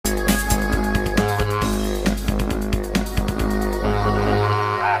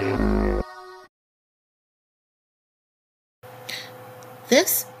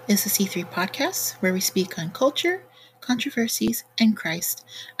This is the C3 podcast where we speak on culture, controversies, and Christ.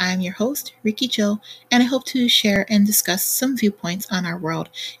 I am your host, Ricky Joe, and I hope to share and discuss some viewpoints on our world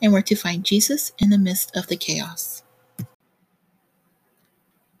and where to find Jesus in the midst of the chaos.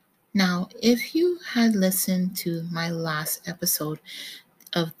 Now, if you had listened to my last episode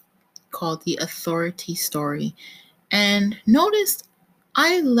of called The Authority Story and noticed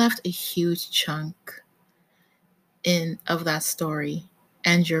I left a huge chunk of that story,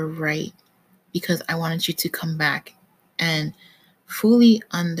 and you're right, because I wanted you to come back and fully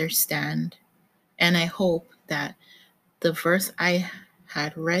understand. And I hope that the verse I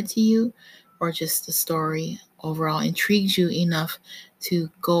had read to you, or just the story overall, intrigues you enough to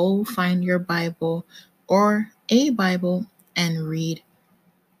go find your Bible or a Bible and read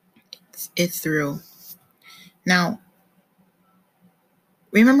it through. Now,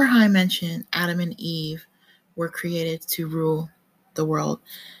 remember how I mentioned Adam and Eve were created to rule the world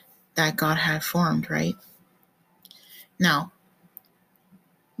that God had formed, right? Now,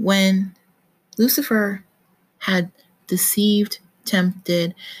 when Lucifer had deceived,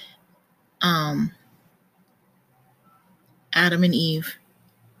 tempted Adam and Eve,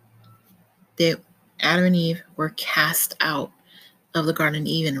 Adam and Eve were cast out of the Garden of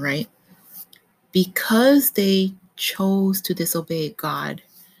Eden, right? Because they chose to disobey God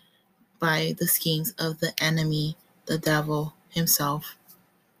by the schemes of the enemy, the devil himself.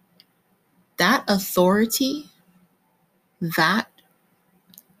 That authority, that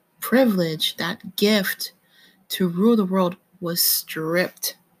privilege, that gift to rule the world was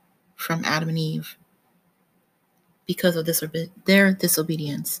stripped from Adam and Eve because of their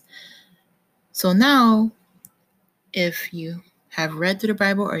disobedience. So now, if you have read through the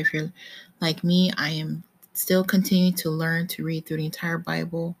Bible, or if you're like me, I am still continuing to learn to read through the entire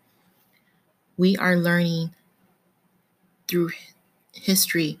Bible. We are learning through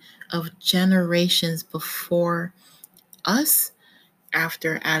history of generations before us,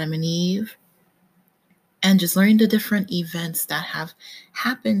 after Adam and Eve, and just learning the different events that have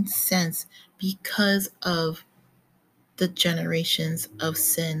happened since because of the generations of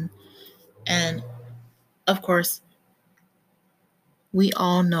sin. And of course, we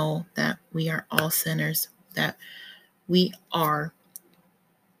all know that we are all sinners, that we are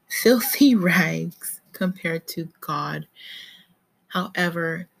filthy rags compared to God.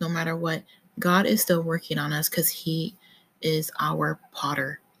 However, no matter what, God is still working on us because He is our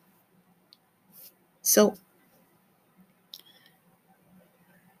potter. So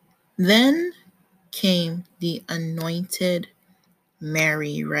then came the anointed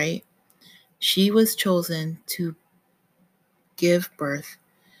Mary, right? She was chosen to give birth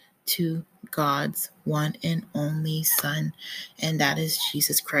to God's one and only Son, and that is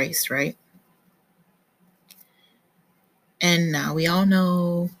Jesus Christ, right? And now we all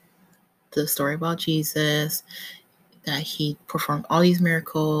know the story about Jesus, that He performed all these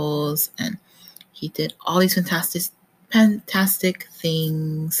miracles and He did all these fantastic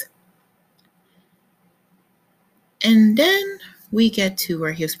things. And then we get to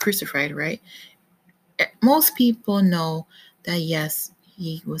where He was crucified, right? Most people know that yes,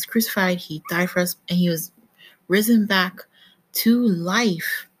 He was crucified, He died for us, and He was risen back to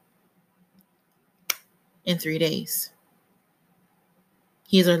life in 3 days.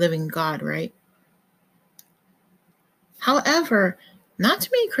 He is our living God, right? However, not too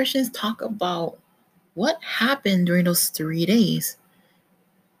many Christians talk about what happened during those 3 days.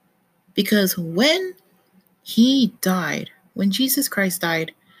 Because when He died, when Jesus Christ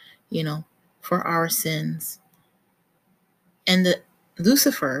died, for our sins, and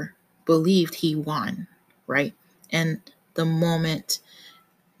Lucifer believed he won, right? And the moment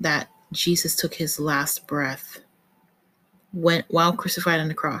that Jesus took his last breath, while crucified on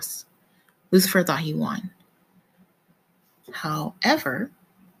the cross, Lucifer thought he won. However,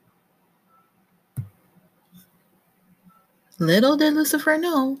 little did Lucifer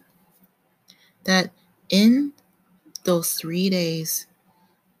know that in those 3 days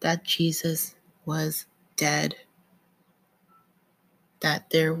that Jesus was dead, that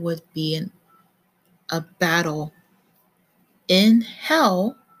there would be a battle in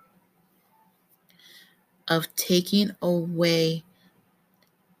hell of taking away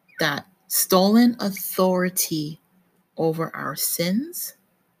that stolen authority over our sins,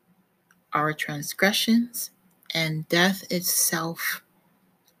 our transgressions, and death itself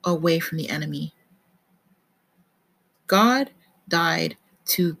away from the enemy. God died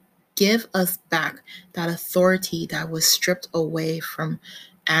to give us back that authority that was stripped away from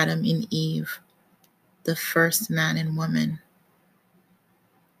Adam and Eve, the first man and woman.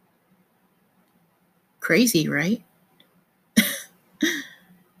 Crazy, right?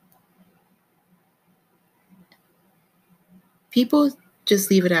 People just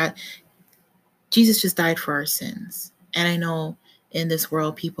leave it at Jesus just died for our sins. And I know in this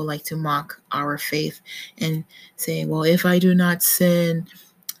world, people like to mock our faith and say, well, if I do not sin,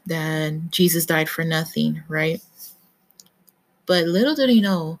 then Jesus died for nothing, right? But little do they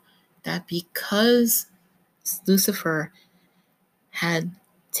know that because Lucifer had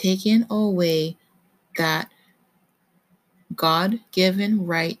taken away that God-given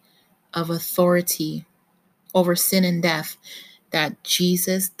right of authority over sin and death, that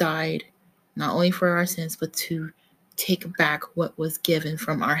Jesus died not only for our sins, but to take back what was given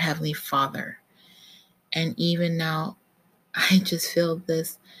from our Heavenly Father. And even now, I just feel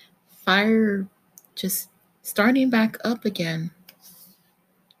this fire just starting back up again.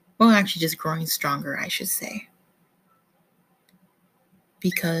 Well, actually just growing stronger, I should say.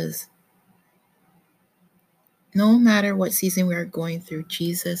 Because no matter what season we are going through,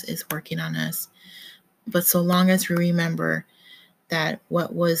 Jesus is working on us. But so long as we remember that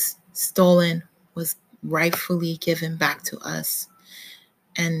what was stolen was rightfully given back to us.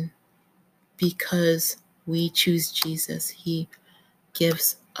 And because we choose Jesus, He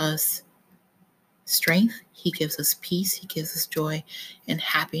gives us strength, He gives us peace, He gives us joy and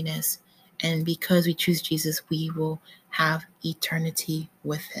happiness. And because we choose Jesus, we will have eternity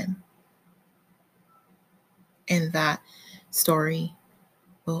with Him. And that story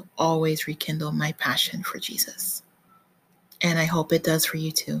will always rekindle my passion for Jesus. And I hope it does for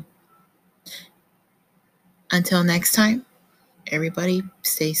you too. Until next time, everybody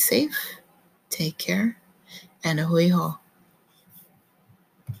stay safe, take care, and ahui ho.